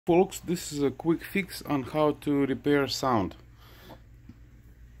Folks, this is a quick fix on how to repair sound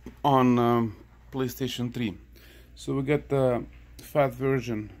on PlayStation 3. So we got the fat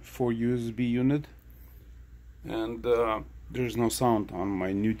version for USB unit, and there's no sound on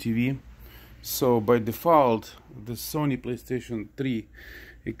my new TV. So by default, the Sony PlayStation 3,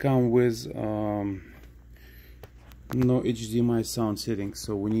 it comes with no HDMI sound settings,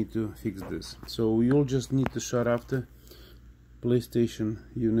 so we need to fix this. So you'll just need to shut off the PlayStation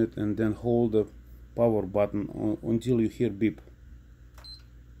unit and then hold the power button until you hear beep.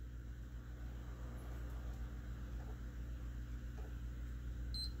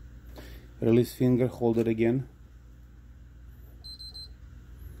 Release finger, hold it again.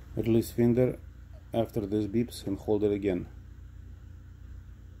 Release finger after this beeps and hold it again.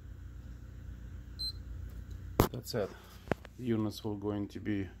 That's it. The units will going to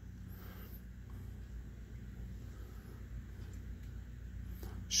be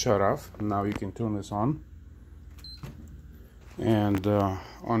shut off. Now you can turn this on, and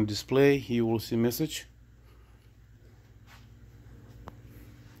on display you will see message.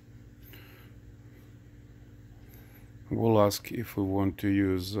 We'll ask if we want to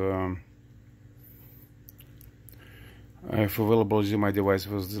use if available HDMI device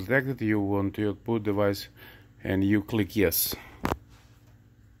was detected, you want to output device, and you click yes.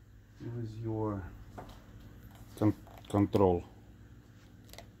 Here is your control.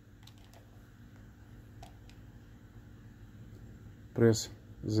 Press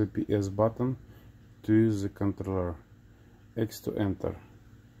the PS button to use the controller, X to enter.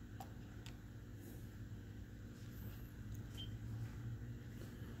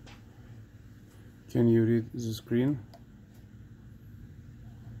 Can you read the screen?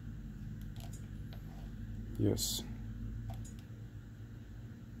 Yes.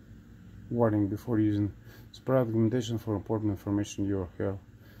 Warning: before using spread documentation for important information, your health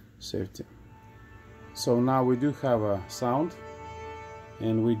safety. So now we do have a sound,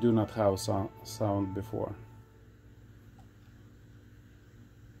 and we do not have sound before.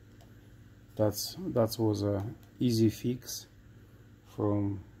 That was a easy fix.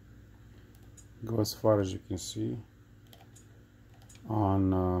 From go as far as you can see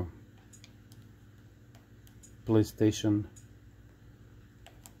on PlayStation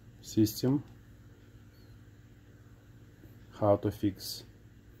system. How to fix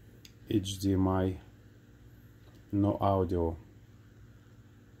HDMI no audio.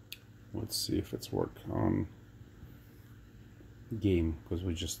 Let's see if it's work on game, because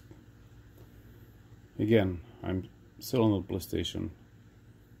we just, again, I'm still on the PlayStation,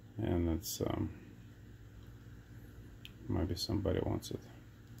 and it's maybe somebody wants it.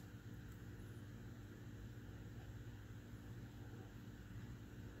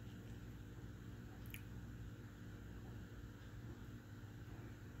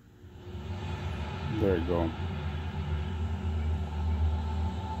 There you go.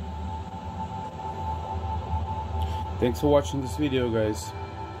 Thanks for watching this video, guys.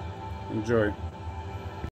 Enjoy.